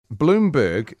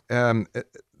Bloomberg,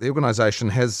 the organisation,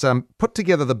 has put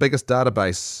together the biggest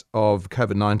database of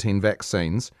COVID-19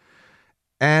 vaccines,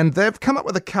 and they've come up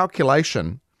with a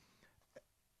calculation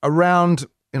around,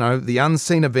 the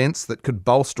unseen events that could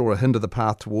bolster or hinder the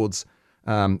path towards,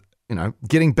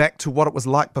 getting back to what it was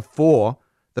like before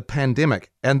the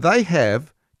pandemic. And they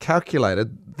have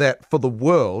calculated that for the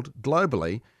world,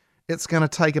 globally, it's going to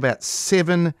take about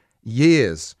 7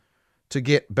 years to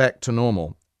get back to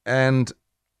normal. And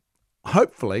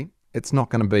hopefully it's not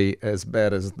going to be as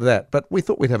bad as that. But we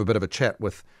thought we'd have a bit of a chat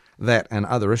with that and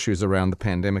other issues around the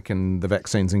pandemic and the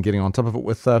vaccines and getting on top of it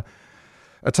with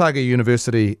Otago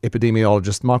University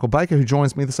epidemiologist Michael Baker, who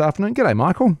joins me this afternoon. G'day,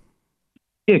 Michael.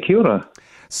 Yeah, kia ora.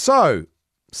 So,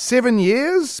 7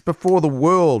 years before the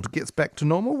world gets back to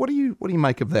normal. What do you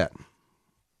make of that?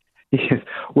 Yes,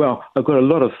 well, I've got a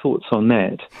lot of thoughts on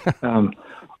that.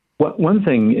 One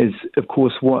thing is, of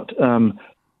course, what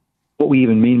we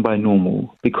even mean by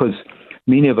normal, because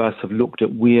many of us have looked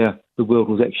at where the world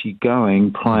was actually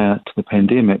going prior to the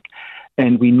pandemic,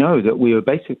 and we know that we are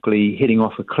basically heading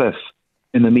off a cliff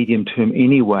in the medium term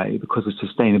anyway because of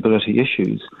sustainability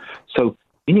issues. So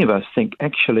many of us think,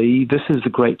 actually, this is a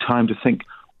great time to think,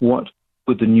 what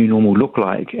would the new normal look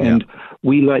like? And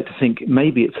we like to think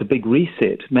maybe it's a big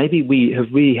reset. Maybe we have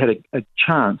really had a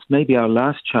chance, maybe our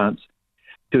last chance,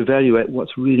 to evaluate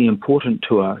what's really important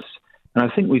to us. And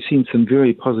I think we've seen some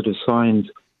very positive signs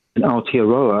in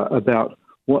Aotearoa about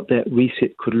what that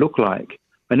reset could look like.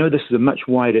 I know this is a much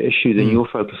wider issue than you're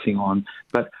focusing on,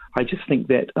 but I just think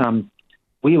that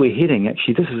where we're heading,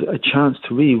 actually, this is a chance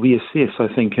to really reassess,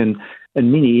 I think, in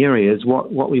many areas,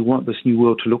 what we want this new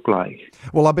world to look like.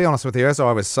 Well, I'll be honest with you, as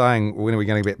I was saying, when are we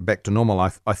going to get back to normal,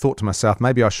 I thought to myself,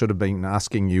 maybe I should have been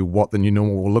asking you what the new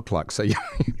normal will look like. So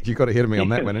you got ahead of me on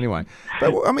that one anyway.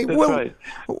 But, I mean, Right.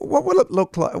 what will it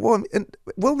look like? Well,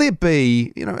 will there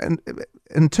be,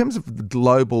 in terms of the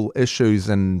global issues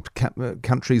and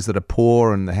countries that are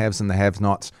poor and the haves and the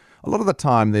have-nots, a lot of the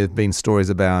time there have been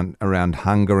stories around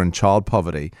hunger and child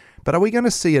poverty. But are we going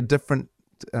to see a different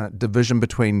division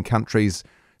between countries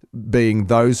being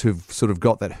those who've sort of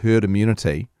got that herd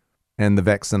immunity and the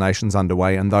vaccinations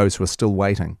underway and those who are still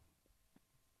waiting?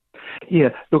 Yeah,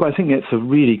 look, I think that's a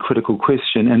really critical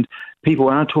question, and people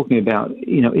are talking about,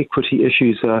 equity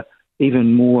issues are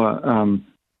even more,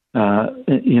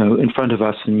 in front of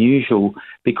us than usual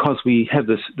because we have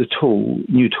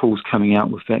new tools coming out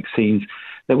with vaccines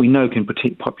that we know can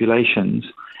protect populations.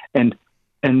 And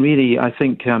really, I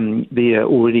think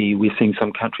we're seeing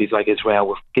some countries like Israel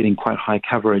with getting quite high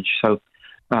coverage. So,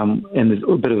 and there's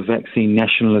a bit of vaccine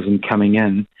nationalism coming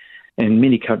in, and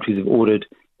many countries have ordered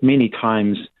many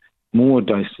times more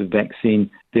doses of vaccine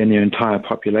than their entire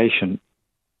population.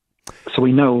 So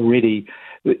we know already,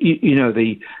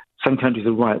 some countries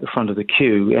are right at the front of the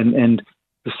queue, and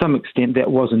to some extent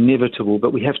that was inevitable,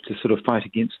 but we have to sort of fight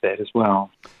against that as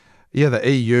well. Yeah, the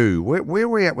EU. Where are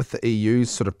we at with the EU's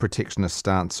sort of protectionist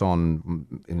stance on,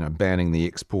 banning the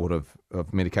export of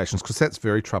medications? Because that's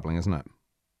very troubling, isn't it?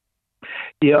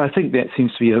 Yeah, I think that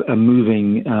seems to be a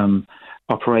moving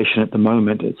operation at the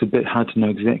moment. It's a bit hard to know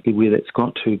exactly where that's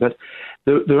got to, but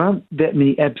there aren't that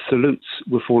many absolutes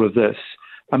with all of this.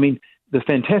 I mean, the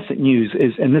fantastic news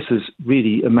is, and this has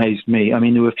really amazed me, I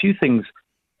mean, there were a few things,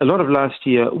 a lot of last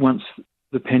year, once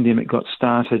the pandemic got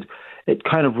started, it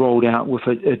kind of rolled out with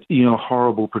a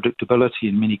horrible predictability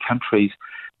in many countries.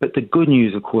 But the good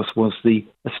news, of course, was the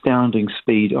astounding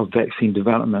speed of vaccine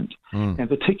development, and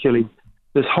particularly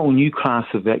this whole new class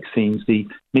of vaccines, the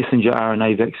messenger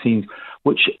RNA vaccines,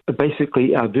 which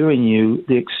basically are very new,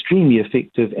 they're extremely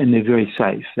effective, and they're very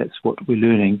safe. That's what we're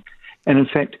learning. And in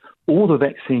fact, all the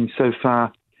vaccines so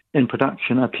far in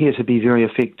production appear to be very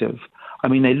effective. I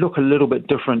mean, they look a little bit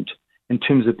different in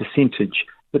terms of percentage,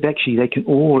 but actually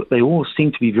they all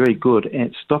seem to be very good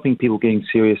at stopping people getting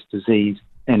serious disease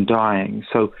and dying.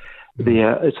 So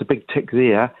it's a big tick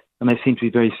there, and they seem to be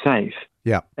very safe.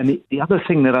 Yeah. And the other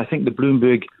thing that I think the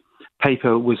Bloomberg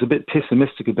paper was a bit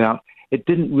pessimistic about, it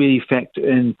didn't really factor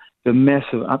in the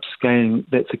massive upscaling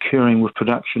that's occurring with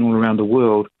production all around the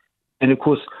world. And of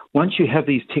course, once you have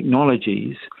these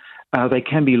technologies, they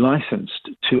can be licensed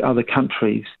to other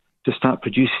countries to start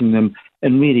producing them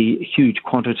in really huge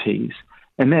quantities.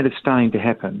 And that is starting to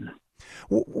happen.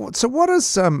 So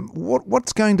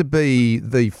what's going to be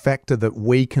the factor that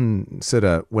we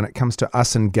consider when it comes to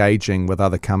us engaging with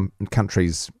other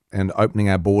countries and opening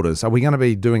our borders? Are we going to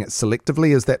be doing it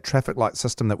selectively? Is that traffic light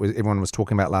system that everyone was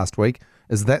talking about last week,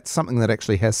 is that something that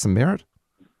actually has some merit?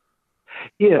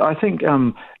 Yeah, I think,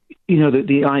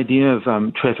 the idea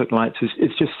of traffic lights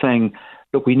is just saying,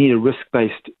 look, we need a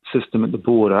risk-based system at the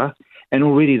border, And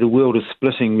already the world is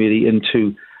splitting really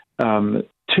into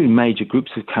two major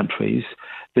groups of countries.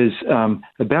 There's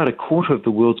about a quarter of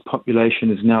the world's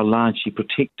population is now largely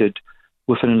protected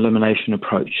with an elimination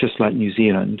approach, just like New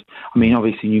Zealand. I mean,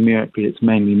 obviously, numerically, it's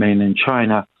mainly mainland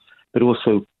China, but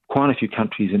also quite a few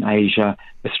countries in Asia,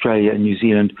 Australia and New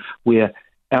Zealand, where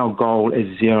our goal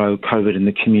is zero COVID in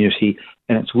the community,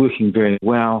 and it's working very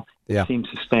well. Yeah. It seems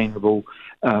sustainable.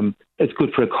 It's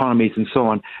good for economies and so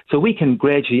on. So we can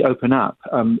gradually open up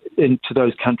into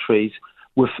those countries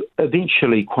with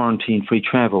eventually quarantine-free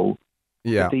travel.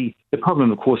 Yeah. The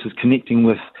problem, of course, is connecting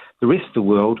with the rest of the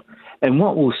world. And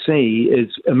what we'll see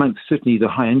is, amongst certainly the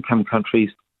high-income countries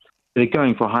that are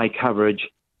going for high coverage,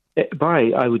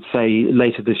 by, I would say,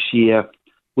 later this year,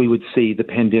 we would see the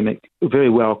pandemic very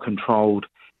well controlled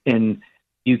in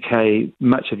UK,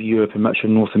 much of Europe and much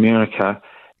of North America.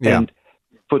 Yeah. And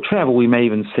for travel, we may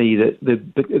even see that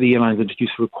the airlines introduce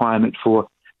a requirement for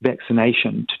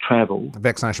vaccination to travel.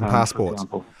 Vaccination passports.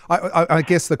 I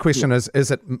guess the question is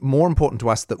it more important to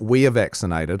us that we are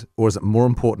vaccinated, or is it more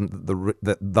important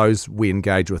that those we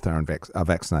engage with are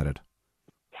vaccinated?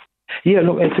 Yeah,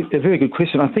 look, it's a very good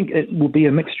question. I think it will be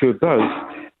a mixture of both,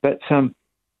 but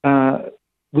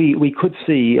we could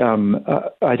see,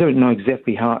 I don't know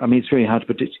exactly how, I mean, it's very hard to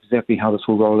predict exactly how this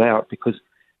will roll out because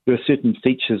there are certain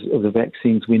features of the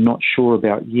vaccines we're not sure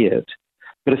about yet.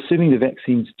 But assuming the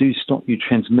vaccines do stop you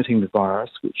transmitting the virus,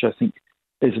 which I think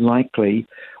is likely,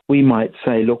 we might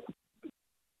say, look,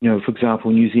 for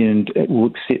example, New Zealand will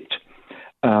accept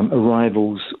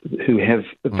arrivals who have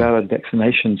a valid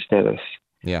vaccination status.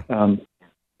 Yeah.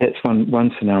 That's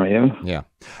one scenario. Yeah.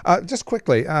 Just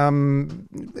quickly,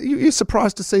 you're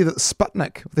surprised to see that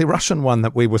Sputnik, the Russian one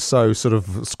that we were so sort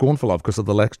of scornful of because of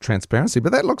the lack of transparency,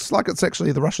 but that looks like it's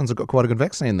actually the Russians have got quite a good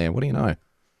vaccine there. What do you know?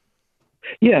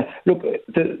 Yeah, look,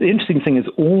 the interesting thing is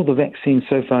all the vaccines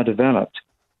so far developed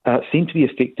seem to be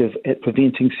effective at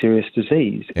preventing serious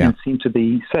disease and seem to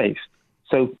be safe.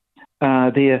 So by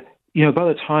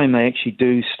the time they actually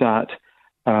do start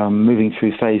moving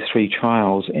through phase 3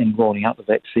 trials and rolling out the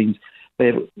vaccines,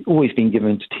 they've always been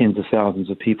given to tens of thousands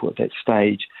of people at that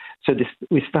stage. So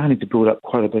we're starting to build up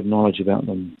quite a bit of knowledge about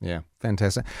them. Yeah,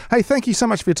 fantastic. Hey, thank you so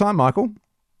much for your time, Michael.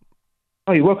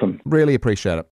 Oh, you're welcome. Really appreciate it.